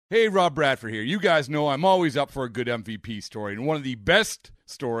Hey, Rob Bradford here. You guys know I'm always up for a good MVP story, and one of the best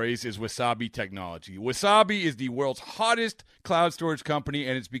stories is Wasabi Technology. Wasabi is the world's hottest cloud storage company,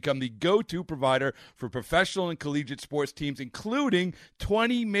 and it's become the go-to provider for professional and collegiate sports teams, including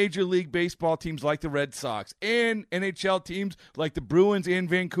 20 Major League Baseball teams like the Red Sox and NHL teams like the Bruins and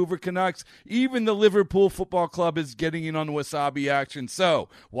Vancouver Canucks. Even the Liverpool Football Club is getting in on the Wasabi action. So,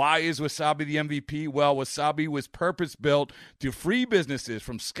 why is Wasabi the MVP? Well, Wasabi was purpose-built to free businesses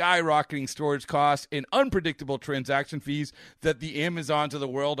from skyrocketing storage costs and unpredictable transaction fees that the Amazons of the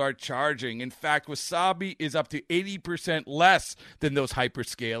world are charging. In fact, Wasabi is up to 80% less than those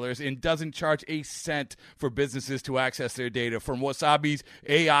hyperscalers and doesn't charge a cent for businesses to access their data. From Wasabi's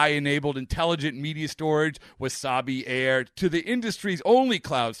AI-enabled intelligent media storage, Wasabi Air, to the industry's only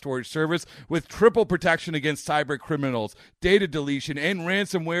cloud storage service with triple protection against cyber criminals, data deletion, and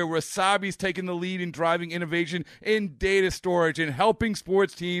ransomware, Wasabi's taken the lead in driving innovation in data storage and helping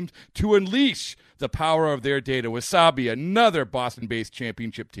sports teams to unleash the power of their data. Wasabi, another Boston-based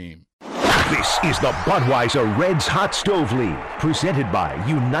championship team. This is the Budweiser Reds Hot Stove League, presented by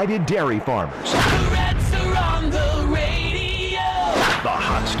United Dairy Farmers. The Reds are on the radio. The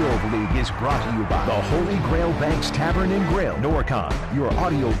Hot Stove League is brought to you by the Holy Grail Banks Tavern and Grill, Norcom, your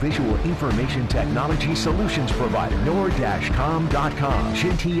audio-visual information technology solutions provider, nor-com.com,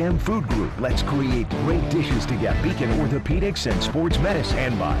 JTM Food Group, let's create great dishes together, Beacon Orthopedics and Sports Medicine,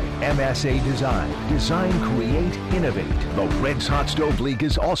 and by MSA Design, design, create, innovate. The Reds Hot Stove League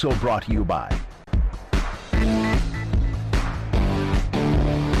is also brought to you by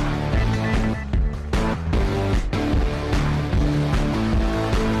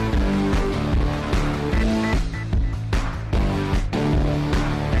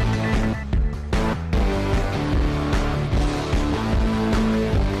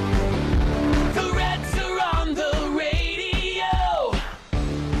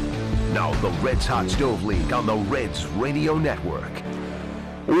Reds Hot Stove League on the Reds Radio Network.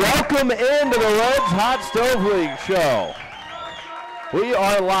 Welcome into the Reds Hot Stove League show. We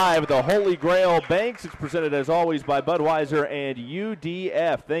are live at the Holy Grail Banks. It's presented as always by Budweiser and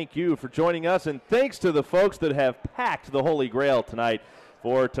UDF. Thank you for joining us, and thanks to the folks that have packed the Holy Grail tonight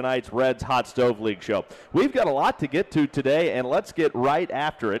for tonight's Reds Hot Stove League show. We've got a lot to get to today, and let's get right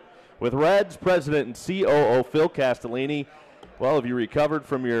after it with Reds President and COO Phil Castellini. Well, have you recovered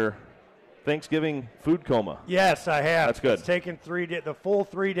from your Thanksgiving food coma? Yes, I have. That's good. It's taken the full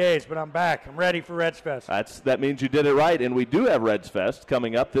 3 days, but I'm back. I'm ready for Reds Fest. That means you did it right, and we do have Reds Fest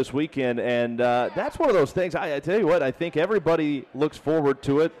coming up this weekend, and that's one of those things. I tell you what, I think everybody looks forward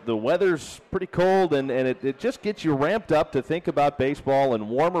to it. The weather's pretty cold, and it just gets you ramped up to think about baseball and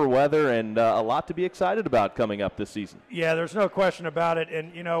warmer weather, and a lot to be excited about coming up this season. Yeah, there's no question about it,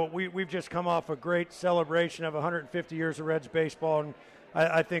 and, you know, we've just come off a great celebration of 150 years of Reds baseball, and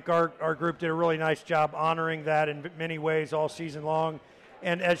I think our group did a really nice job honoring that in many ways all season long.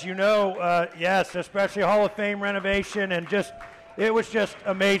 And as you know, yes, especially Hall of Fame renovation, and it was just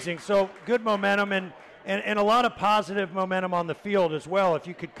amazing. So good momentum and a lot of positive momentum on the field as well. If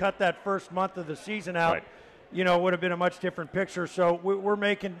you could cut that first month of the season out, right, you know, it would have been a much different picture. So we're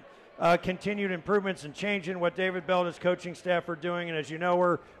making continued improvements and changing what David Bell and his coaching staff are doing. And as you know,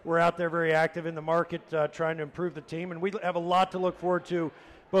 we're out there very active in the market trying to improve the team. And we have a lot to look forward to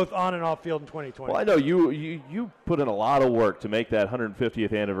both on and off field in 2020. Well, I know you put in a lot of work to make that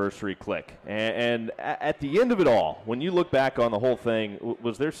 150th anniversary click. And at the end of it all, when you look back on the whole thing,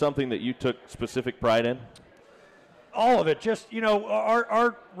 was there something that you took specific pride in? All of it. Just, you know,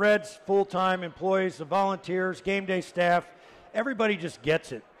 our Reds full-time employees, the volunteers, game day staff, everybody just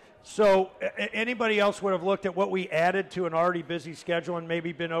gets it. So anybody else would have looked at what we added to an already busy schedule and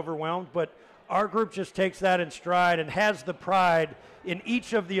maybe been overwhelmed, but our group just takes that in stride and has the pride in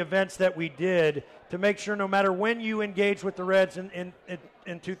each of the events that we did to make sure no matter when you engage with the Reds in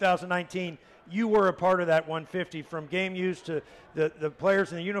 2019, you were a part of that 150, from game use to the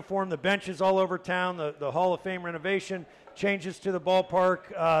players in the uniform, the benches all over town, the Hall of Fame renovation, changes to the ballpark,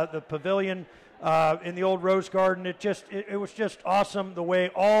 the pavilion, in the old Rose Garden. It was just awesome the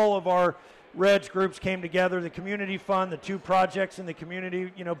way all of our Reds groups came together, the community fund, the two projects in the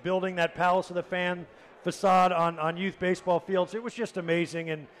community, you know, building that Palace of the Fan facade on youth baseball fields. It was just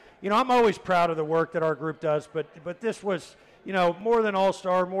amazing. And, you know, I'm always proud of the work that our group does, but this was, you know, more than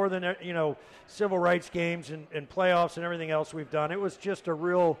All-Star, more than, you know, civil rights games and playoffs and everything else we've done. It was just a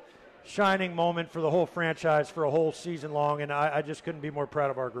real shining moment for the whole franchise for a whole season long, and I just couldn't be more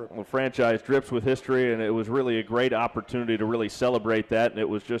proud of our group. Well, franchise drips with history, and it was really a great opportunity to really celebrate that, and it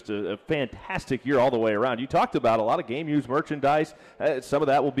was just a fantastic year all the way around. You talked about a lot of game-used merchandise. Some of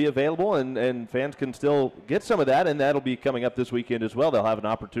that will be available, and fans can still get some of that, and that'll be coming up this weekend as well. They'll have an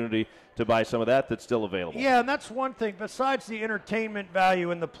opportunity to buy some of that that's still available. Yeah, and that's one thing. Besides the entertainment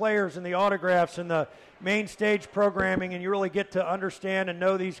value and the players and the autographs and the main stage programming, and you really get to understand and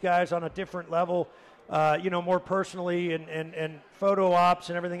know these guys on a different level, more personally and photo ops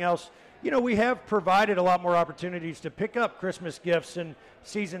and everything else. We have provided a lot more opportunities to pick up Christmas gifts and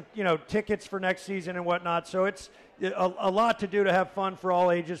season, tickets for next season and whatnot. So it's a lot to do to have fun for all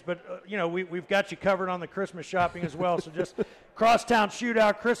ages. But, we've got you covered on the Christmas shopping as well. So just crosstown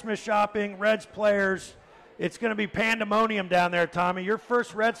shootout, Christmas shopping, Reds players. It's going to be pandemonium down there, Tommy. Your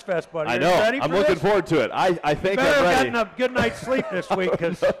first Reds Fest, buddy. I know. I'm looking forward to it. I think I'm ready. You better have ready. gotten a good night's sleep this week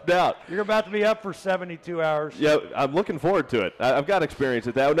because No doubt. You're about to be up for 72 hours. Yeah, I'm looking forward to it. I've got experience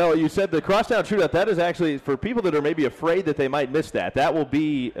with that. No, you said the crosstown shootout. That is actually for people that are maybe afraid that they might miss that. That will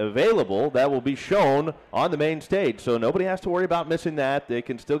be available. That will be shown on the main stage. So nobody has to worry about missing that. They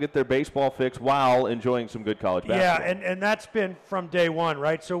can still get their baseball fix while enjoying some good college basketball. Yeah, and that's been from day one,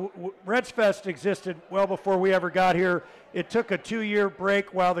 right? So Reds Fest existed well before we ever got here. It took a 2-year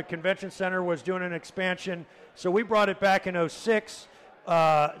break while the convention center was doing an expansion. So we brought it back in 2006.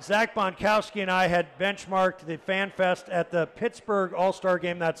 Zach Bonkowski and I had benchmarked the Fan Fest at the Pittsburgh All-Star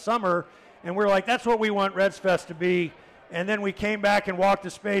Game that summer, and we were like, that's what we want Reds Fest to be. And then we came back and walked the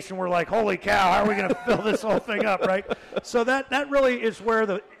space, and we're like, holy cow, how are we going to fill this whole thing up, right? So that really is where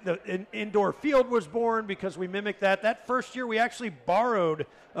the indoor field was born, because we mimicked that. That first year, we actually borrowed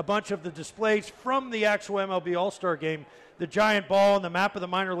a bunch of the displays from the actual MLB All-Star Game, the giant ball and the map of the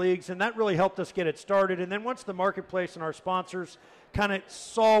minor leagues, and that really helped us get it started. And then once the marketplace and our sponsors kind of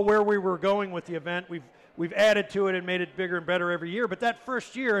saw where we were going with the event, we've added to it and made it bigger and better every year. But that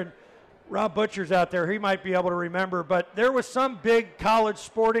first year, and Rob Butcher's out there, he might be able to remember, but there was some big college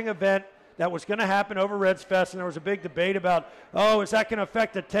sporting event that was going to happen over Reds Fest, and there was a big debate about, is that going to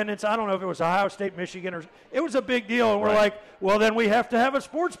affect attendance? I don't know if it was Ohio State, Michigan, or it was a big deal, and we're like, well, then we have to have a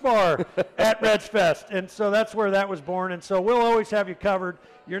sports bar at Reds Fest, and so that's where that was born, and so we'll always have you covered.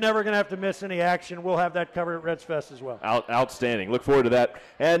 You're never going to have to miss any action. We'll have that covered at Reds Fest as well. Outstanding. Look forward to that.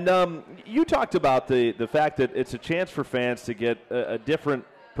 And you talked about the fact that it's a chance for fans to get a different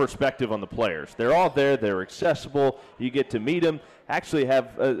perspective on the players. They're all there. They're accessible. You get to meet them, actually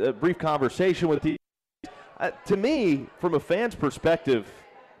have a brief conversation with them. To me, from a fan's perspective,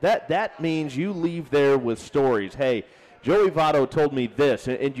 that means you leave there with stories. Hey, Joey Votto told me this,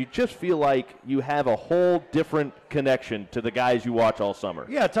 and you just feel like you have a whole different connection to the guys you watch all summer.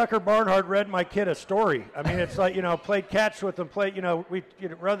 Yeah, Tucker Barnhart read my kid a story. I mean, it's like, played catch with him, we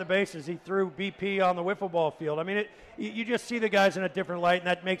run the bases. He threw BP on the wiffle ball field. I mean, you just see the guys in a different light, and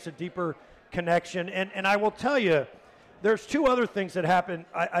that makes a deeper connection. And I will tell you, there's two other things that happen,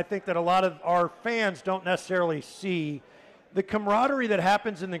 I think, that a lot of our fans don't necessarily see. The camaraderie that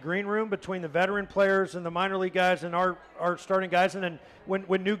happens in the green room between the veteran players and the minor league guys and our starting guys, and then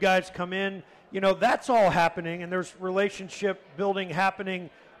when new guys come in, that's all happening, and there's relationship building happening,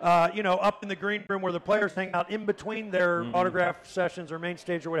 up in the green room where the players hang out in between their autograph sessions or main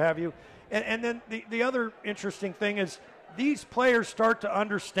stage or what have you. And then the other interesting thing is these players start to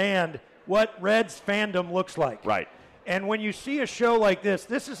understand what Reds fandom looks like. Right. And when you see a show like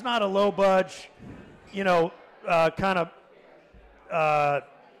this is not a low budge, kind of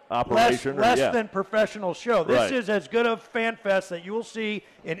operation less than professional show. This is as good a fan fest that you will see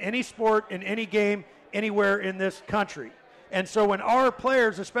in any sport, in any game, anywhere in this country. And so when our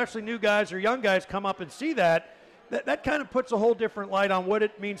players, especially new guys or young guys, come up and see that kind of puts a whole different light on what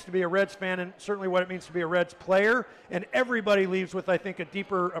it means to be a Reds fan, and certainly what it means to be a Reds player. And everybody leaves with, I think, a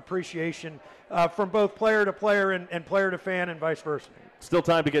deeper appreciation from both player to player and player to fan and vice versa. Still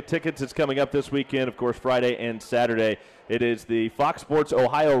time to get tickets. It's coming up this weekend, of course, Friday and Saturday. It is the Fox Sports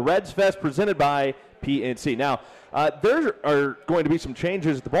Ohio Reds Fest presented by PNC. Now, there are going to be some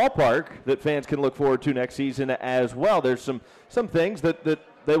changes at the ballpark that fans can look forward to next season as well. There's some things that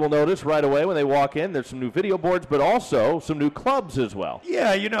they will notice right away when they walk in. There's some new video boards, but also some new clubs as well.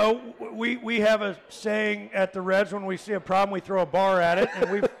 Yeah, we have a saying at the Reds, when we see a problem, we throw a bar at it, and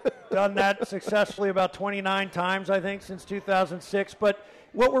we've done that successfully about 29 times, I think, since 2006. But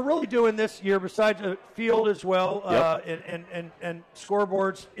what we're really doing this year, besides the field as well, and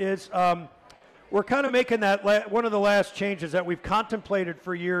scoreboards, is we're kind of making that one of the last changes that we've contemplated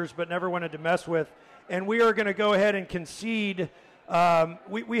for years but never wanted to mess with. And we are going to go ahead and concede.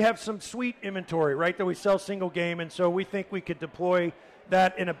 We have some suite inventory, right, that we sell single game, and so we think we could deploy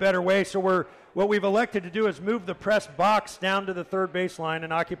that in a better way. So what we've elected to do is move the press box down to the third baseline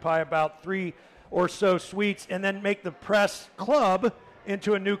and occupy about 3 or so suites, and then make the press club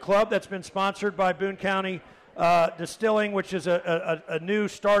into a new club that's been sponsored by Boone County Distilling, which is a new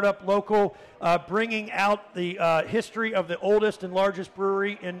startup local, bringing out the history of the oldest and largest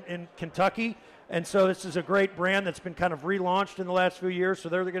brewery in Kentucky. And so this is a great brand that's been kind of relaunched in the last few years. So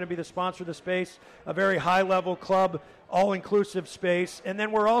they're going to be the sponsor of the space, a very high-level club, all-inclusive space. And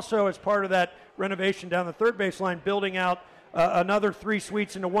then we're also, as part of that renovation down the third baseline, building out another 3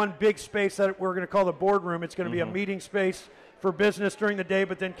 suites into one big space that we're going to call the boardroom. It's going to be a meeting space for business during the day,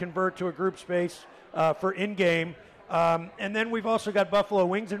 but then convert to a group space for in-game. And then we've also got Buffalo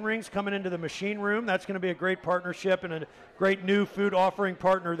Wings and Rings coming into the machine room. That's going to be a great partnership and a great new food offering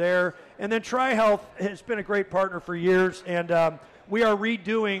partner there. And then TriHealth has been a great partner for years, and we are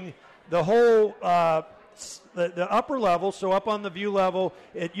redoing the whole the upper level. So up on the view level,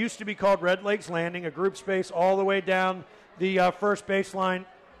 it used to be called Red Lakes Landing, a group space all the way down the first baseline,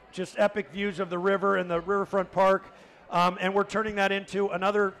 just epic views of the river and the riverfront park. And we're turning that into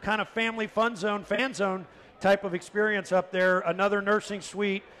another kind of family fun zone, fan zone type of experience up there, another nursing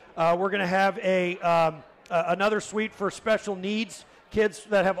suite. We're going to have another suite for special needs kids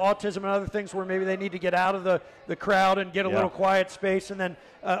that have autism and other things where maybe they need to get out of the crowd and get a little quiet space, and then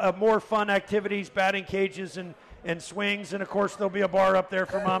more fun activities, batting cages and swings, and of course there'll be a bar up there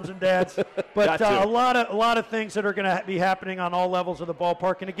for moms and dads. But a lot of things that are going to be happening on all levels of the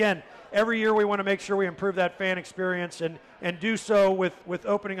ballpark. And again, every year we want to make sure we improve that fan experience and do so with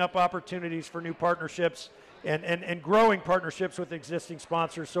opening up opportunities for new partnerships and growing partnerships with existing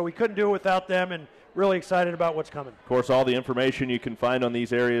sponsors. So we couldn't do it without them, and really excited about what's coming. Of course, all the information you can find on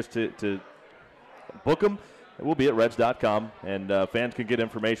these areas to book them, it will be at Reds.com, and fans can get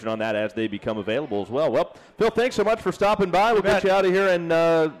information on that as they become available as well. Well, Phil, thanks so much for stopping by. We'll get you out of here, and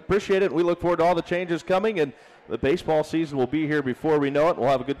appreciate it. We look forward to all the changes coming, and the baseball season will be here before we know it. We'll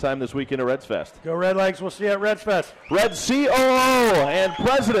have a good time this weekend at Reds Fest. Go Red Legs. We'll see you at Reds Fest. Reds COO and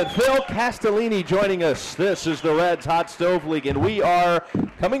President Phil Castellini joining us. This is the Reds Hot Stove League, and we are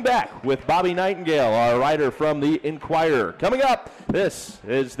coming back with Bobby Nightingale, our writer from the Inquirer. Coming up, this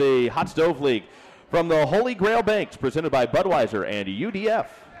is the Hot Stove League from the Holy Grail Banks, presented by Budweiser and UDF.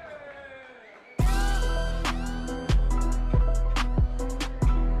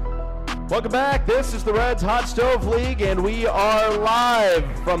 Welcome back. This is the Reds Hot Stove League, and we are live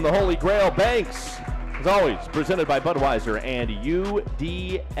from the Holy Grail Banks. As always, presented by Budweiser and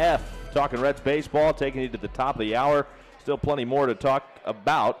UDF. Talking Reds baseball, taking you to the top of the hour. Still plenty more to talk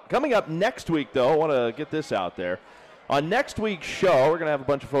about. Coming up next week, though, I want to get this out there. On next week's show, we're going to have a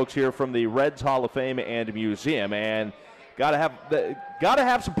bunch of folks here from the Reds Hall of Fame and Museum, and gotta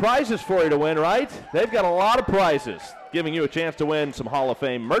have some prizes for you to win, right? They've got a lot of prizes, giving you a chance to win some Hall of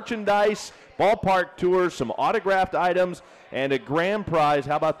Fame merchandise, ballpark tours, some autographed items, and a grand prize.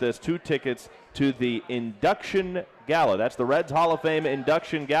 How about this? 2 tickets to the Induction Gala. That's the Reds Hall of Fame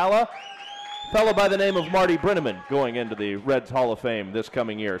Induction Gala. Fellow by the name of Marty Brenneman going into the Reds Hall of Fame this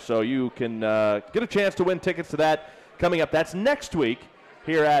coming year. So you can get a chance to win tickets to that coming up. That's next week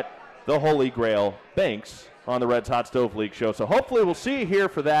here at the Holy Grail Banks on the Reds Hot Stove League show. So hopefully we'll see you here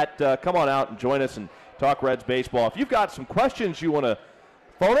for that. Come on out and join us and talk Reds baseball. If you've got some questions you want to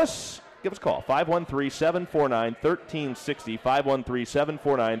phone us, give us a call. 513-749-1360.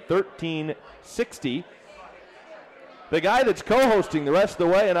 513-749-1360. The guy that's co-hosting the rest of the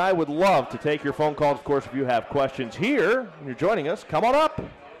way, and I would love to take your phone calls. Of course, if you have questions here and you're joining us, come on up.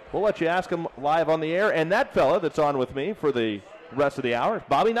 We'll let you ask them live on the air. And that fella that's on with me for the rest of the hour is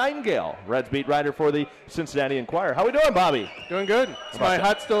Bobby Nightingale, Reds beat writer for the Cincinnati Enquirer. How we doing, Bobby? Doing good. It's my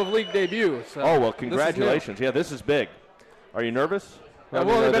Hot Stove League debut. So oh, well, congratulations. This is big. Are you nervous? I've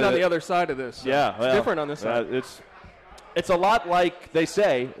only been on the other side of this. So yeah. It's different on this side. It's a lot like they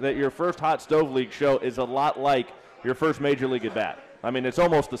say that your first Hot Stove League show is a lot like your first Major League at bat. I mean, it's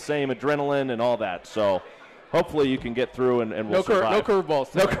almost the same adrenaline and all that. So hopefully you can get through and we'll survive. No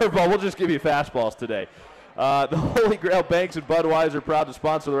curveballs. No curveball. We'll just give you fastballs today. The Holy Grail Banks and Budweiser proud to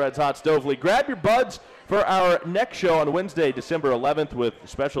sponsor the Reds Hot Stove League. Grab your buds for our next show on Wednesday, December 11th, with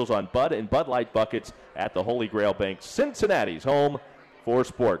specials on Bud and Bud Light buckets at the Holy Grail Banks, Cincinnati's home for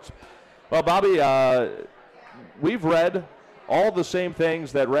sports. Well, Bobby, we've read all the same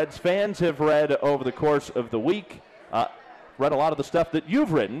things that Reds fans have read over the course of the week. Read a lot of the stuff that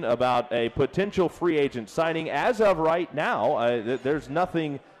you've written about a potential free agent signing. As of right now, there's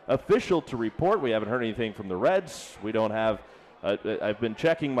nothing official to report. We haven't heard anything from the Reds. We don't have I've been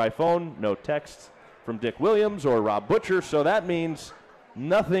checking my phone, no texts from Dick Williams or Rob Butcher, so that means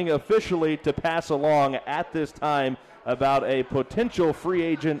nothing officially to pass along at this time about a potential free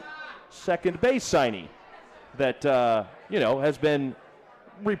agent second base signing that, has been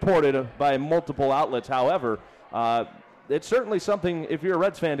reported by multiple outlets. However, it's certainly something, if you're a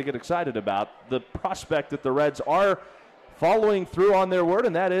Reds fan, to get excited about. The prospect that the Reds are following through on their word,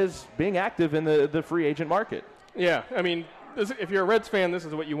 and that is being active in the free agent market. Yeah, I mean, if you're a Reds fan, this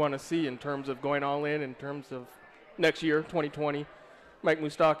is what you want to see in terms of going all in terms of next year, 2020. Mike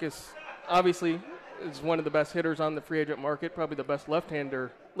Moustakas obviously is one of the best hitters on the free agent market, probably the best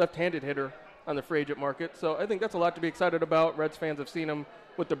left-handed hitter on the free agent market. So I think that's a lot to be excited about. Reds fans have seen him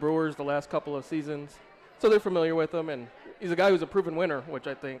with the Brewers the last couple of seasons, so they're familiar with him. And he's a guy who's a proven winner, which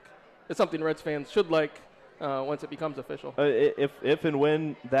I think is something Reds fans should like once it becomes official. If and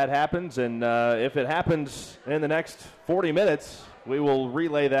when that happens, and if it happens in the next 40 minutes, we will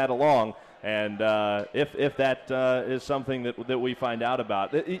relay that along. And if that is something that we find out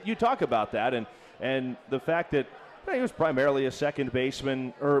about, you talk about that, and the fact that he was primarily a second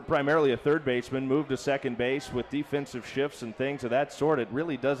baseman, or primarily a third baseman, moved to second base with defensive shifts and things of that sort. It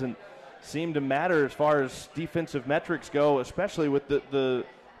really doesn't seem to matter as far as defensive metrics go, especially with the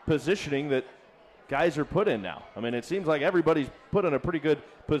positioning that guys are put in now. I mean, it seems like everybody's put in a pretty good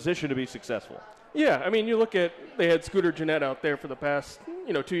position to be successful. Yeah, I mean, you look at, they had Scooter Gennett out there for the past,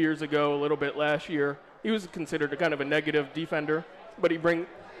 2 years ago, a little bit last year. He was considered a kind of a negative defender, but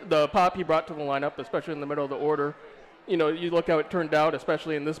the pop he brought to the lineup, especially in the middle of the order. You look how it turned out,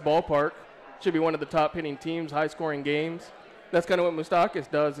 especially in this ballpark. Should be one of the top hitting teams, high scoring games. That's kind of what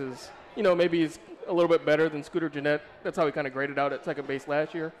Moustakas does is, maybe he's a little bit better than Scooter Gennett. That's how he kind of graded out at second base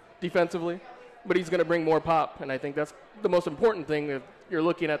last year, defensively. But he's going to bring more pop, and I think that's the most important thing if you're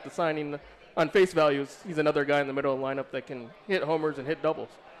looking at the signing on face values. He's another guy in the middle of the lineup that can hit homers and hit doubles.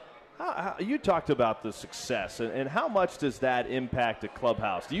 You talked about the success, and how much does that impact a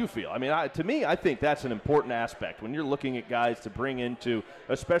clubhouse, do you feel? I mean, to me, I think that's an important aspect when you're looking at guys to bring into,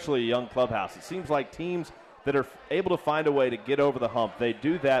 especially a young clubhouse. It seems like teams that are able to find a way to get over the hump, they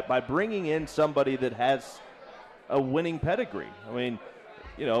do that by bringing in somebody that has a winning pedigree. I mean,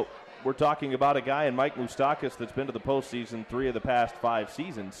 we're talking about a guy in Mike Moustakas that's been to the postseason 3 of the past 5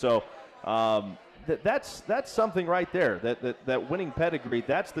 seasons. So that's something right there, that winning pedigree.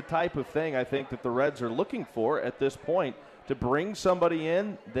 That's the type of thing I think that the Reds are looking for at this point, to bring somebody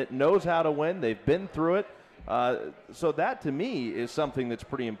in that knows how to win. They've been through it. So that, to me, is something that's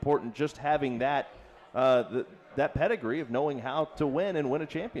pretty important, just having that pedigree of knowing how to win and win a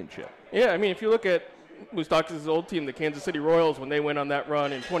championship. Yeah, I mean, if you look at Moustakas' old team, the Kansas City Royals, when they went on that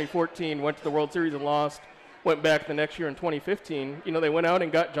run in 2014, went to the World Series and lost, went back the next year in 2015, they went out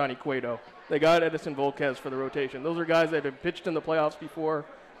and got Johnny Cueto. They got Edison Volquez for the rotation. Those are guys that have pitched in the playoffs before,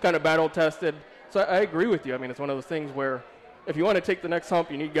 kind of battle-tested. So I agree with you. I mean, it's one of those things where if you want to take the next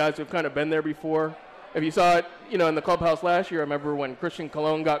hump, you need guys who have kind of been there before. If you saw it, in the clubhouse last year, I remember when Christian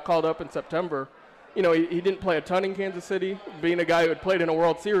Colon got called up in September, he didn't play a ton in Kansas City. Being a guy who had played in a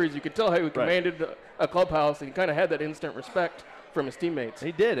World Series, you could tell how he commanded a clubhouse, and he kind of had that instant respect from his teammates.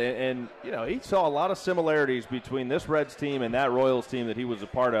 He did, and he saw a lot of similarities between this Reds team and that Royals team that he was a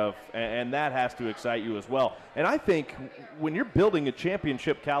part of, and that has to excite you as well. And I think when you're building a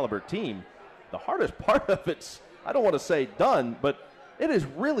championship caliber team, the hardest part of it's, I don't want to say done, but it is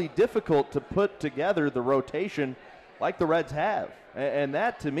really difficult to put together the rotation like the Reds have. And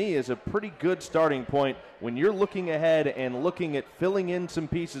that, to me, is a pretty good starting point when you're looking ahead and looking at filling in some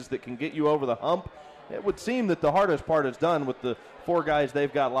pieces that can get you over the hump. It would seem that the hardest part is done with the 4 guys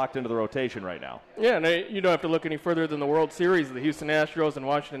they've got locked into the rotation right now. Yeah, and you don't have to look any further than the World Series. The Houston Astros and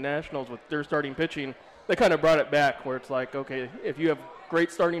Washington Nationals, with their starting pitching, they kind of brought it back where it's like, okay, if you have great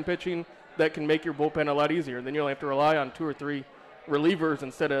starting pitching, that can make your bullpen a lot easier. Then you'll have to rely on 2 or 3 relievers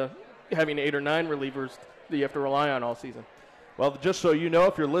instead of having 8 or 9 relievers that you have to rely on all season. Well, just so you know,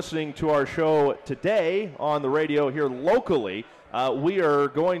 if you're listening to our show today on the radio here locally, we are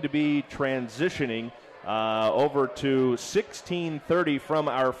going to be transitioning over to 1630 from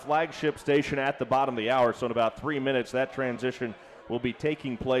our flagship station at the bottom of the hour. So in about 3 minutes, that transition will be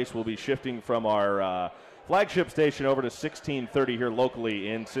taking place. We'll be shifting from our flagship station over to 1630 here locally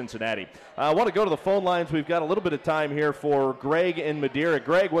in Cincinnati. I want to go to the phone lines. We've got a little bit of time here for Greg in Madeira.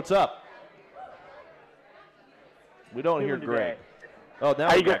 Greg, what's up? We don't hear Greg. Oh,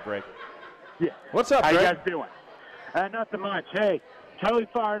 now we got Greg. Yeah. What's up, Greg? Greg? How you guys doing? Nothing much. Hey, totally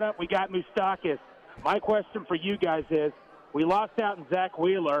fired up. We got Moustakas. My question for you guys is, we lost out in Zach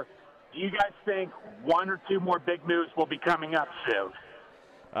Wheeler. Do you guys think 1 or 2 more big moves will be coming up soon?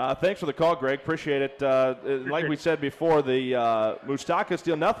 Thanks for the call, Greg. Appreciate it. Like we said before, the Moustakas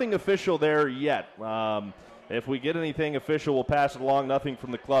deal, nothing official there yet. If we get anything official, we'll pass it along. Nothing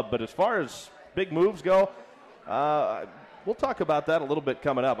from the club. But as far as big moves go, We'll talk about that a little bit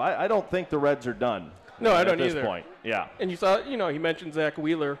coming up. I don't think the Reds are done. No, I don't at this either. point. Yeah. And you saw, he mentioned Zach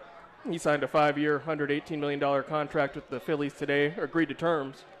Wheeler. He signed a 5-year, $118 million contract with the Phillies today, or agreed to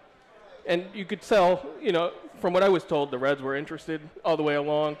terms. And you could tell, from what I was told, the Reds were interested all the way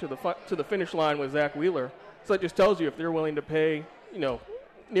along to the finish line with Zach Wheeler. So that just tells you if they're willing to pay, near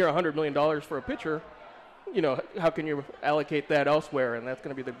 $100 million for a pitcher, how can you allocate that elsewhere? And that's going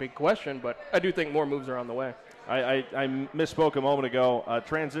to be the big question. But I do think more moves are on the way. I misspoke a moment ago,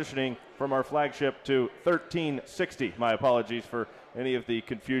 transitioning from our flagship to 1360. My apologies for any of the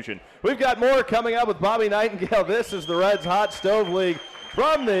confusion. We've got more coming up with Bobby Nightingale. This is the Reds Hot Stove League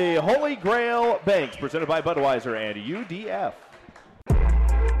from the Holy Grail Banks, presented by Budweiser and UDF.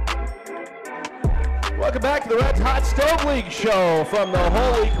 Welcome back to the Reds Hot Stove League show from the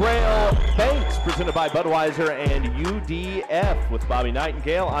Holy Grail Banks, presented by Budweiser and UDF. With Bobby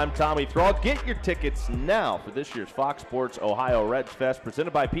Nightingale, I'm Tommy Thrall. Get your tickets now for this year's Fox Sports Ohio Reds Fest,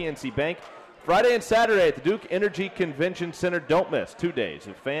 presented by PNC Bank. Friday and Saturday at the Duke Energy Convention Center. Don't miss 2 days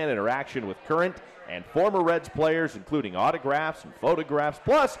of fan interaction with current and former Reds players, including autographs and photographs.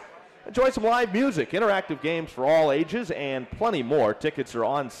 Plus, enjoy some live music, interactive games for all ages, and plenty more. Tickets are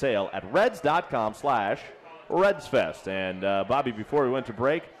on sale at reds.com/RedsFest. And, Bobby, before we went to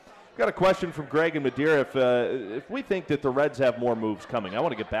break, got a question from Greg and Madeira. If we think that the Reds have more moves coming, I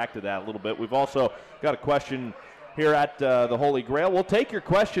want to get back to that a little bit. We've also got a question here at the Holy Grail. We'll take your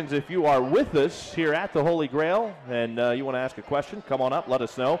questions if you are with us here at the Holy Grail and you want to ask a question. Come on up, let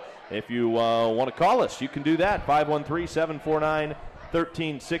us know. If you want to call us, you can do that,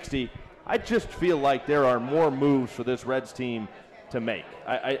 513-749-1360. I just feel like there are more moves for this Reds team to make.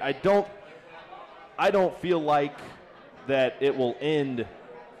 I don't feel like that it will end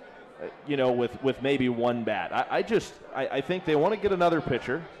with maybe one bat. I think they want to get another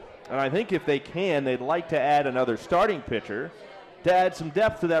pitcher. And I think if they can, they'd like to add another starting pitcher to add some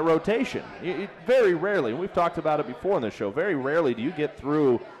depth to that rotation. Very rarely, and we've talked about it before in the show, very rarely do you get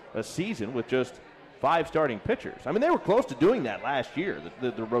through a season with just 5 starting pitchers. I mean, they were close to doing that last year.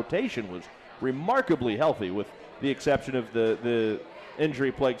 The rotation was remarkably healthy with the exception of the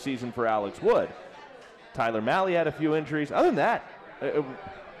injury-plagued season for Alex Wood. Tyler Mahle had a few injuries. Other than that,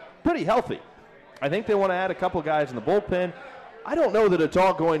 pretty healthy. I think they want to add a couple guys in the bullpen. I don't know that it's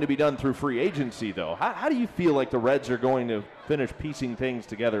all going to be done through free agency, though. How do you feel like the Reds are going to finish piecing things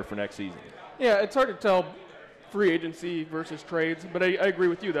together for next season? Yeah, it's hard to tell free agency versus trades, but I agree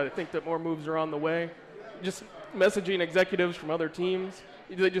with you that I think that more moves are on the way. Just messaging executives from other teams,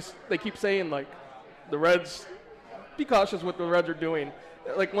 they keep saying, like, the Reds, be cautious what the Reds are doing.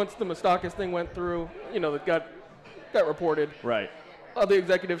 Like, once the Moustakas thing went through, that got reported. Right. Other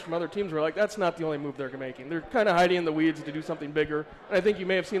executives from other teams were like, that's not the only move they're making. They're kind of hiding in the weeds to do something bigger. And I think you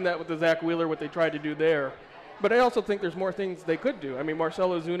may have seen that with the Zach Wheeler, what they tried to do there. But I also think there's more things they could do. I mean, Marcell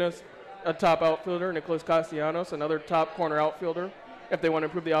Ozuna's a top outfielder, Nicholas Castellanos, another top corner outfielder, if they want to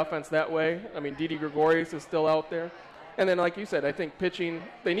improve the offense that way. I mean, Didi Gregorius is still out there. And then, like you said, I think pitching,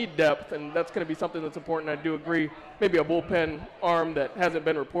 they need depth, and that's going to be something that's important. I do agree. Maybe a bullpen arm that hasn't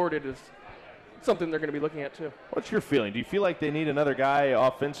been reported is something they're going to be looking at too. What's your feeling? Do you feel like they need another guy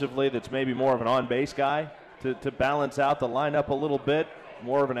offensively that's maybe more of an on-base guy to balance out the lineup a little bit?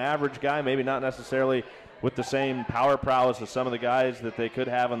 More of an average guy, maybe not necessarily with the same power prowess as some of the guys that they could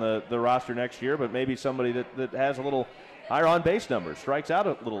have on the roster next year, but maybe somebody that has a little higher on-base numbers, strikes out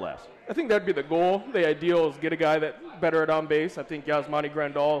a little less. I think that'd be the goal. The ideal is get a guy that's better at on-base. I think Yasmani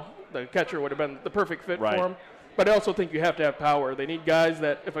Grandal, the catcher, would have been the perfect fit for him. But I also think you have to have power. They need guys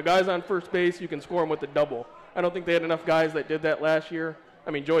that, if a guy's on first base, you can score him with a double. I don't think they had enough guys that did that last year.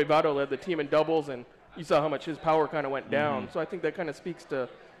 I mean, Joey Votto led the team in doubles, and you saw how much his power kind of went down. So I think that kind of speaks to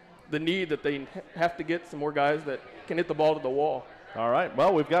the need that they have to get some more guys that can hit the ball to the wall. All right.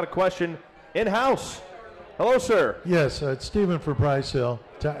 Well, we've got a question in-house. Hello, sir. Yes, it's Stephen from Price Hill.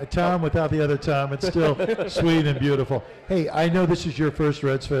 Tom without the other Tom. It's still sweet and beautiful. Hey, I know this is your first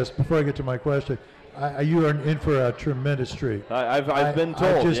Reds Fest. Before I get to my question, you are in for a tremendous treat. I've been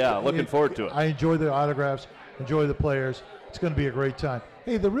told, looking forward to it. I enjoy the autographs, enjoy the players. It's going to be a great time.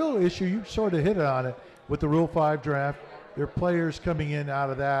 Hey, the real issue, you sort of hit on it with the Rule 5 draft. There are players coming in out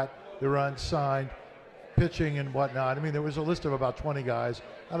of that. They're unsigned, pitching and whatnot. I mean, there was a list of about 20 guys.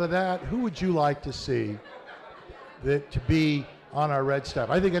 Out of that, who would you like to see to be on our Red staff?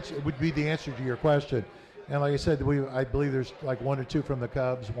 I think it would be the answer to your question. And like I said, I believe there's like 1 or 2 from the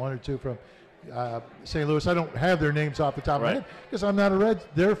Cubs, 1 or 2 from St. Louis. I don't have their names off the top of my head because I'm not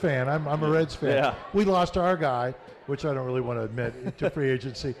their fan. I'm a Reds fan. Yeah. We lost our guy, which I don't really want to admit, to free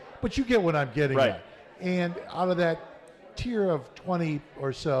agency. But you get what I'm getting at. And out of that tier of 20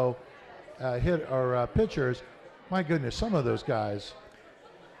 or so pitchers, my goodness, some of those guys.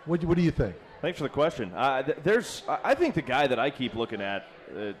 What do you think? Thanks for the question. I think the guy that I keep looking at,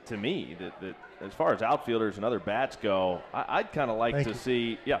 to me, that as far as outfielders and other bats go, I'd kind of like to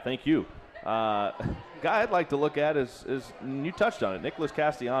see. Yeah, thank you. Guy I'd like to look at is you touched on it, Nicholas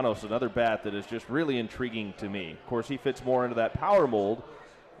Castellanos, another bat that is just really intriguing to me. Of course, he fits more into that power mold,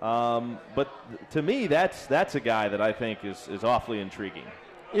 but to me, that's a guy that I think is awfully intriguing.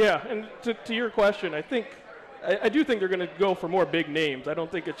 Yeah, and to your question, I do think they're going to go for more big names. I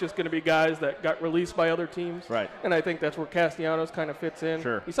don't think it's just going to be guys that got released by other teams. Right. And I think that's where Castellanos kind of fits in.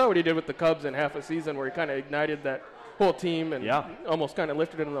 Sure. You saw what he did with the Cubs in half a season, where he kind of ignited that whole team and almost kind of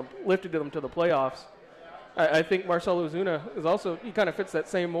lifted them to the playoffs. I think Marcell Ozuna is also, he kind of fits that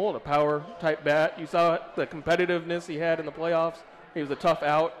same mold, a power type bat. You saw the competitiveness he had in the playoffs. He was a tough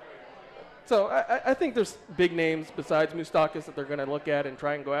out. So I think there's big names besides Moustakas that they're going to look at and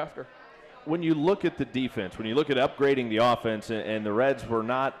try and go after. When you look at the defense, when you look at upgrading the offense, and the Reds were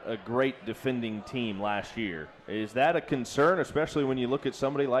not a great defending team last year, is that a concern, especially when you look at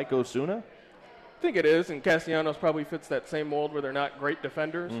somebody like Ozuna? I think it is, and Castellanos probably fits that same mold where they're not great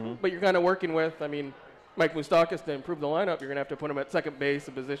defenders. But you're kind of working with, Mike Moustakas, to improve the lineup, you're going to have to put him at second base,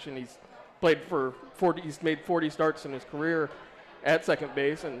 a position he's played for 40, he's made 40 starts in his career at second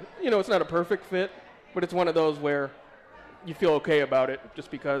base. And, it's not a perfect fit, but it's one of those where you feel okay about it just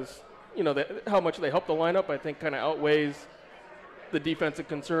because – how much they help the lineup, I think, kind of outweighs the defensive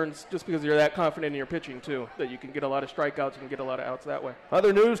concerns just because you're that confident in your pitching, too, that you can get a lot of strikeouts and get a lot of outs that way.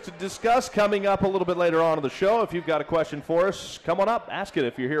 Other news to discuss coming up a little bit later on in the show. If you've got a question for us, come on up. Ask it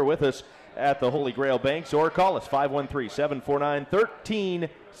if you're here with us at the Holy Grail Banks, or call us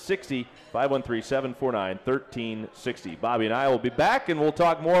 513-749-1360, 513-749-1360. Bobby and I will be back, and we'll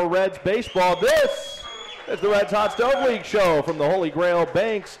talk more Reds baseball. This is the Reds Hot Stove League show from the Holy Grail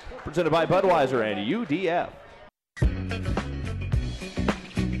Banks, presented by Budweiser and UDF.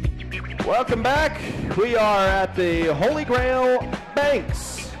 Welcome back. We are at the Holy Grail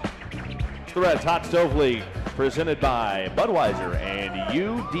Banks. It's the Reds Hot Stove League, presented by Budweiser and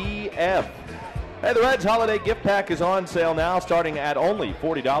UDF. Hey, the Reds Holiday Gift Pack is on sale now, starting at only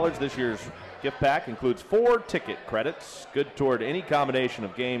 $40. This year's gift pack includes 4 ticket credits, good toward any combination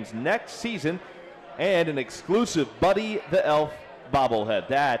of games next season, and an exclusive Buddy the Elf bobblehead.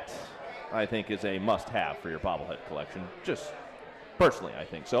 That, I think, is a must-have for your bobblehead collection. Just personally, I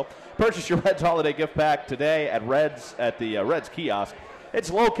think so. Purchase your Reds Holiday Gift Pack today at the Reds kiosk. It's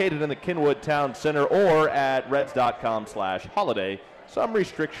located in the Kenwood Town Center or at reds.com/holiday. Some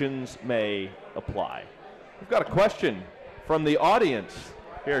restrictions may apply. We've got a question from the audience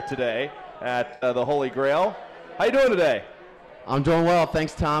here today at the Holy Grail. How you doing today? I'm doing well.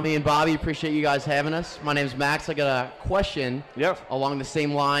 Thanks, Tommy and Bobby. Appreciate you guys having us. My name's Max. I got a question along the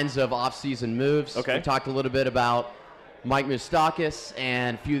same lines of off-season moves. Okay. We talked a little bit about Mike Moustakas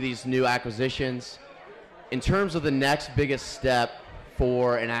and a few of these new acquisitions. In terms of the next biggest step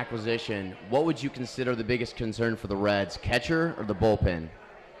for an acquisition, what would you consider the biggest concern for the Reds, catcher or the bullpen?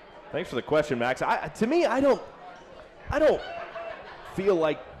 Thanks for the question, Max. To me, I don't feel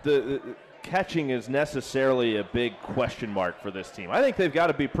like the catching is necessarily a big question mark for this team. I think they've got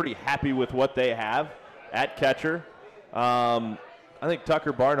to be pretty happy with what they have at catcher. I think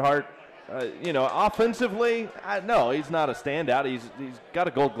Tucker Barnhart, offensively, no, he's not a standout. He's got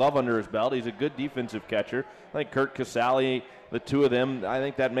a Gold Glove under his belt. He's a good defensive catcher. I think Kurt Casale, the two of them, I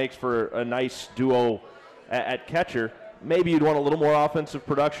think that makes for a nice duo at catcher. Maybe you'd want a little more offensive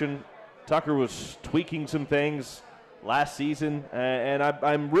production. Tucker was tweaking some things last season, and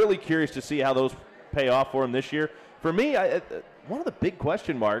I'm really curious to see how those pay off for him this year. For me, one of the big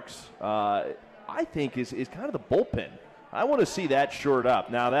question marks, I think, is kind of the bullpen. I want to see that shored up.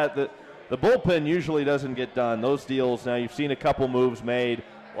 Now, the bullpen usually doesn't get done. Those deals, now you've seen a couple moves made.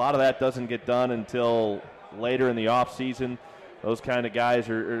 A lot of that doesn't get done until later in the offseason. Those kind of guys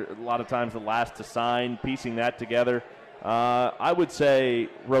are a lot of times the last to sign, piecing that together. I would say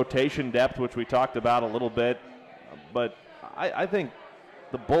rotation depth, which we talked about a little bit. But I think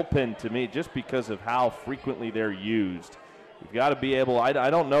the bullpen, to me, just because of how frequently they're used, you've got to be able. I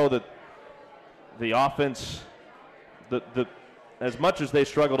don't know that the offense, as much as they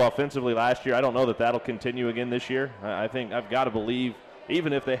struggled offensively last year, I don't know that that'll continue again this year. I think I've got to believe,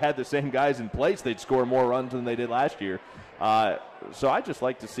 even if they had the same guys in place, they'd score more runs than they did last year. So I just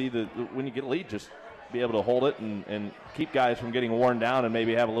like to see when you get a lead, just be able to hold it and keep guys from getting worn down, and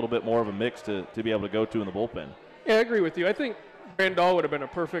maybe have a little bit more of a mix to be able to go to in the bullpen. Yeah, I agree with you. I think Grandal would have been a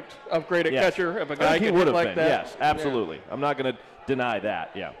perfect upgrade at catcher if a guy could hit like that. Yes, absolutely. Yeah. I'm not going to deny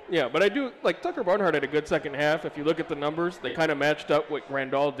that, yeah. Yeah, but I do, like Tucker Barnhart had a good second half. If you look at the numbers, they kind of matched up what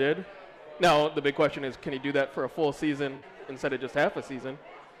Grandal did. Now, the big question is, can he do that for a full season instead of just half a season?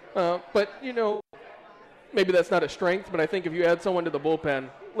 But, maybe that's not a strength, but I think if you add someone to the bullpen,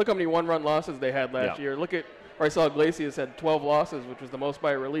 look how many one-run losses they had last year. Look at Raisel Iglesias had 12 losses, which was the most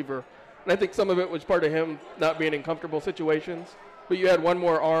by a reliever. And I think some of it was part of him not being in comfortable situations. But you add one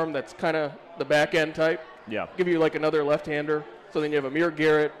more arm that's kind of the back-end type. Yeah. Give you like another left-hander. So then you have Amir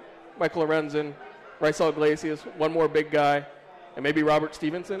Garrett, Michael Lorenzen, Raisel Iglesias, one more big guy, and maybe Robert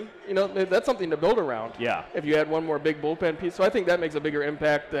Stevenson. That's something to build around. Yeah. If you add one more big bullpen piece. So I think that makes a bigger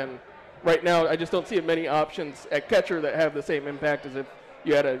impact than right now. I just don't see many options at catcher that have the same impact as if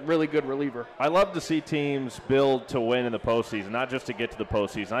you had a really good reliever. I love to see teams build to win in the postseason, not just to get to the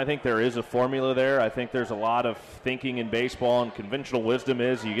postseason. I think there is a formula there. I think there's a lot of thinking in baseball, and conventional wisdom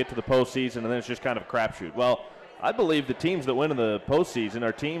is you get to the postseason and then it's just kind of a crapshoot. Well, I believe the teams that win in the postseason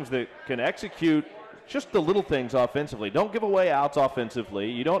are teams that can execute just the little things offensively. Don't give away outs offensively.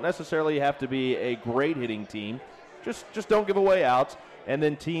 You don't necessarily have to be a great hitting team. Just don't give away outs. And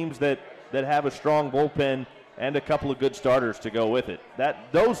then teams that have a strong bullpen and a couple of good starters to go with it.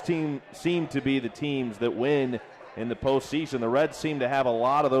 Those teams seem to be the teams that win in the postseason. The Reds seem to have a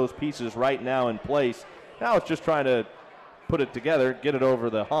lot of those pieces right now in place. Now it's just trying to put it together, get it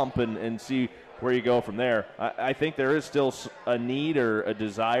over the hump, and see where you go from there. I think there is still a need or a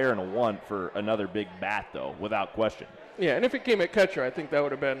desire and a want for another big bat, though, without question. Yeah, and if it came at catcher, I think that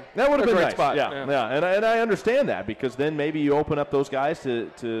would have been a great nice spot. Yeah. And I understand that, because then maybe you open up those guys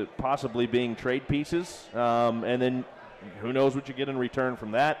to possibly being trade pieces, and then who knows what you get in return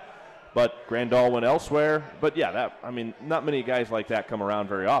from that. But Grandal went elsewhere. But, not many guys like that come around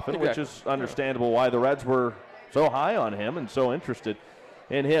very often, which is understandable why the Reds were so high on him and so interested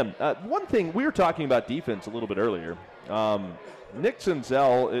in him. One thing, we were talking about defense a little bit earlier. Nick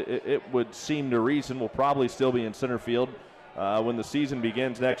Senzel, it would seem to reason, will probably still be in center field when the season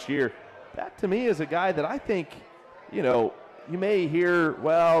begins next year. That, to me, is a guy that I think, you may hear,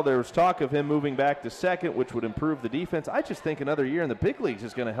 well, there's talk of him moving back to second, which would improve the defense. I just think another year in the big leagues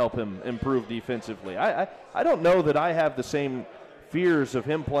is going to help him improve defensively. I don't know that I have the same fears of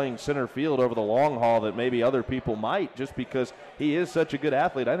him playing center field over the long haul that maybe other people might, just because he is such a good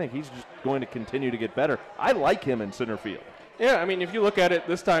athlete. I think he's just going to continue to get better. I like him in center field. Yeah, if you look at it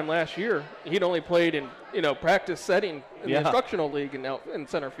this time last year, he'd only played in, practice setting in the instructional league and now in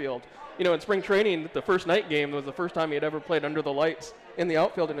center field. In spring training, the first night game was the first time he had ever played under the lights in the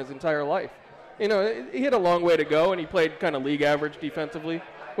outfield in his entire life. He had a long way to go, and he played kind of league average defensively,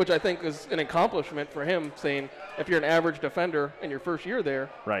 which I think is an accomplishment for him, saying if you're an average defender in your first year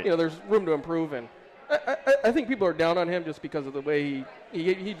there, right. There's room to improve. And I think people are down on him just because of the way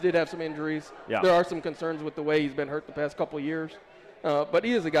he did have some injuries. Yeah. There are some concerns with the way he's been hurt the past couple of years. But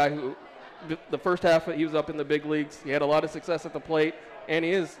he is a guy who, the first half he was up in the big leagues. He had a lot of success at the plate, and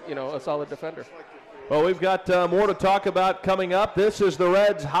he is, a solid defender. Well, we've got more to talk about coming up. This is the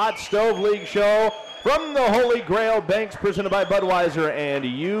Reds Hot Stove League show from the Holy Grail Banks, presented by Budweiser and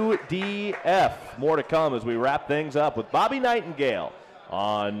UDF. More to come as we wrap things up with Bobby Nightingale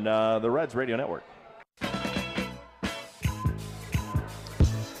on the Reds Radio Network.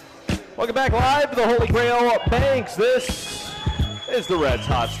 Welcome back live to the Holy Grail Banks. This is the Reds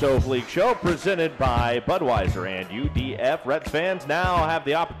Hot Stove League show presented by Budweiser and UDF. Reds fans now have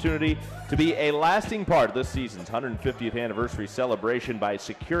the opportunity to be a lasting part of this season's 150th anniversary celebration by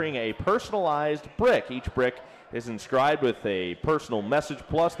securing a personalized brick. Each brick is inscribed with a personal message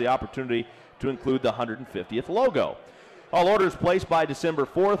plus the opportunity to include the 150th logo. All orders placed by December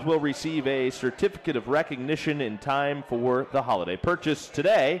 4th will receive a certificate of recognition in time for the holiday. Purchase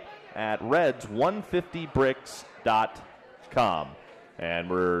today at reds150bricks.com. And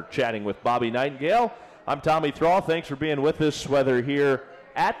we're chatting with Bobby Nightingale. I'm Tommy Thrall. Thanks for being with us, whether here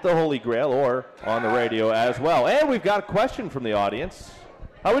at the Holy Grail or on the radio as well. And we've got a question from the audience.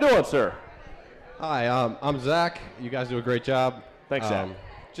 How we doing, sir? Hi, I'm Zach. You guys do a great job. Thanks, Zach.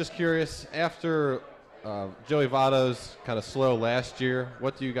 Just curious, after Joey Votto's kind of slow last year,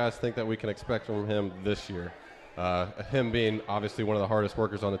 what do you guys think that we can expect from him this year? Him being obviously one of the hardest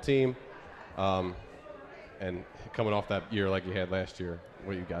workers on the team, and coming off that year like he had last year,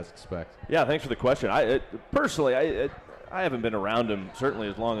 what do you guys expect? Yeah, thanks for the question. Personally, I haven't been around him certainly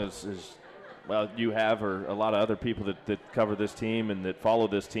as long as you have, or a lot of other people that cover this team and that follow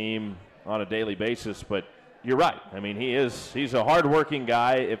this team on a daily basis. But you're right. I mean, he's a hardworking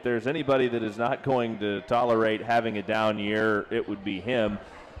guy. If there's anybody that is not going to tolerate having a down year, it would be him.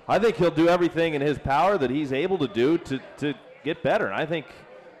 I think he'll do everything in his power that he's able to do to get better. And I think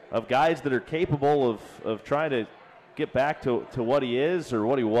of guys that are capable of trying to get back to what he is or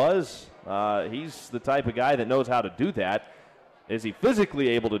what he was, he's the type of guy that knows how to do that. Is he physically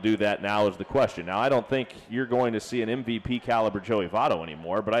able to do that now is the question. Now, I don't think you're going to see an MVP caliber Joey Votto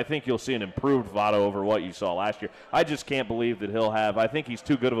anymore, but I think you'll see an improved Votto over what you saw last year. I just can't believe that he'll have – I think he's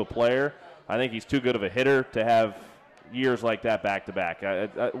too good of a player. I think he's too good of a hitter to have years like that back-to-back.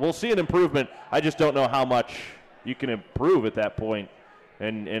 We'll see an improvement. I just don't know how much you can improve at that point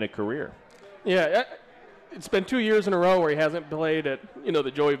in a career. Yeah, it's been 2 years in a row where he hasn't played at,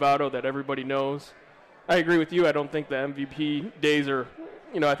 the Joey Votto that everybody knows. I agree with you. I don't think the MVP days are,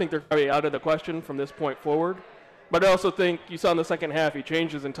 I think they're probably out of the question from this point forward. But I also think you saw in the second half he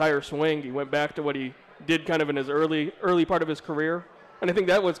changed his entire swing. He went back to what he did kind of in his early part of his career. And I think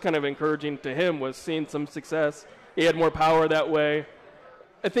that was kind of encouraging to him, was seeing some success. He had more power that way.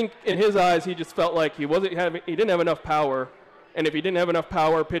 I think in his eyes he just felt like he didn't have enough power. And if he didn't have enough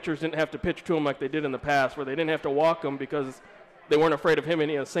power, pitchers didn't have to pitch to him like they did in the past, where they didn't have to walk him because they weren't afraid of him in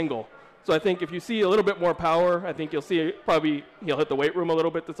a single. So I think if you see a little bit more power, I think you'll see he'll hit the weight room a little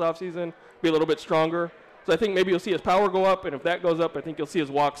bit this offseason, be a little bit stronger. So I think maybe you'll see his power go up, and if that goes up, I think you'll see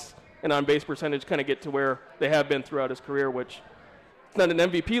his walks and on-base percentage kind of get to where they have been throughout his career, which it's not an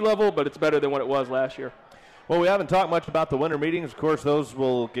MVP level, but it's better than what it was last year. Well, we haven't talked much about the winter meetings. Of course, those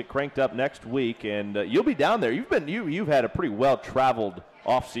will get cranked up next week, and you'll be down there. You've had a pretty well-traveled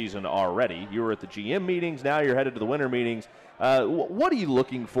offseason already. You were at the GM meetings. Now you're headed to the winter meetings. What are you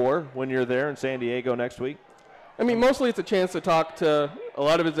looking for when you're there in San Diego next week? I mean, mostly it's a chance to talk to a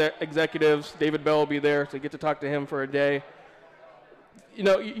lot of his executives. David Bell will be there, so you get to talk to him for a day.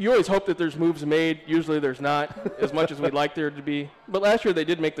 You always hope that there's moves made. Usually there's not, as much as we'd like there to be. But last year they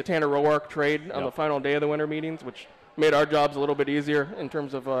did make the Tanner Roark trade on the final day of the winter meetings, which made our jobs a little bit easier in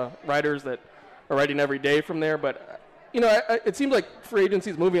terms of writers that are writing every day from there. But, it seems like free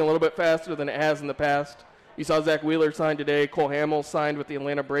agency is moving a little bit faster than it has in the past. You saw Zach Wheeler sign today. Cole Hamels signed with the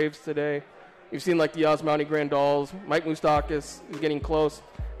Atlanta Braves today. You've seen like the Yasmani Grandals. Mike Moustakas is getting close.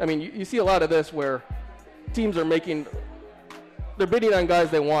 I mean, you see a lot of this where teams are they're bidding on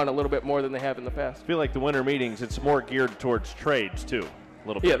guys they want a little bit more than they have in the past. I feel like the winter meetings, it's more geared towards trades too, a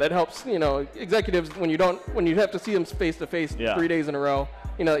little bit. Yeah, that helps. Executives, when you have to see them face to face 3 days in a row,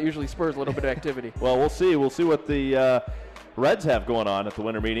 that usually spurs a little bit of activity. Well, we'll see. We'll see what the Reds have going on at the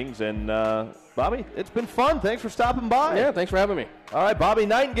winter meetings. And Bobby, it's been fun. Thanks for stopping by. Yeah, thanks for having me. All right, Bobby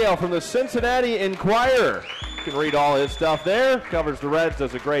Nightingale from the Cincinnati Enquirer. You can read all his stuff there. Covers the Reds,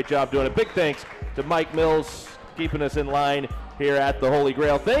 does a great job doing it. Big thanks to Mike Mills keeping us in line here at the Holy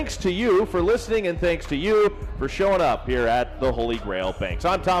Grail. Thanks to you for listening, and thanks to you for showing up here at the Holy Grail Banks.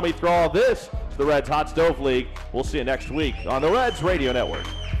 I'm Tommy Thrall. This is the Reds Hot Stove League. We'll see you next week on the Reds Radio Network.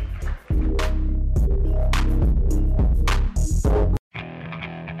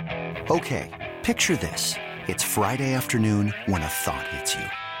 Okay, picture this. It's Friday afternoon when a thought hits you.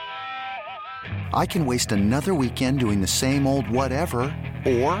 I can waste another weekend doing the same old whatever,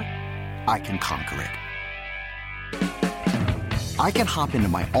 or I can conquer it. I can hop into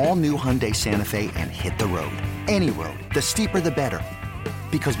my all-new Hyundai Santa Fe and hit the road. Any road. The steeper, the better.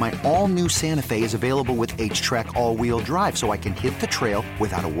 Because my all-new Santa Fe is available with H-Track all-wheel drive, so I can hit the trail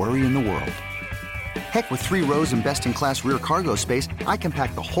without a worry in the world. Heck, with 3 rows and best-in-class rear cargo space, I can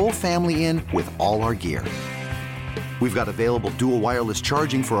pack the whole family in with all our gear. We've got available dual wireless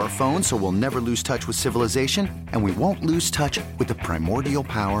charging for our phones, so we'll never lose touch with civilization, and we won't lose touch with the primordial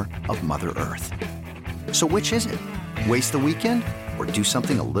power of Mother Earth. So which is it? Waste the weekend or do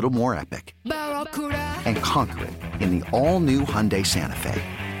something a little more epic? And conquer it in the all-new Hyundai Santa Fe.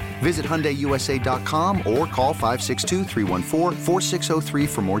 Visit HyundaiUSA.com or call 562-314-4603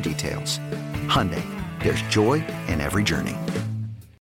 for more details. Hyundai, there's joy in every journey.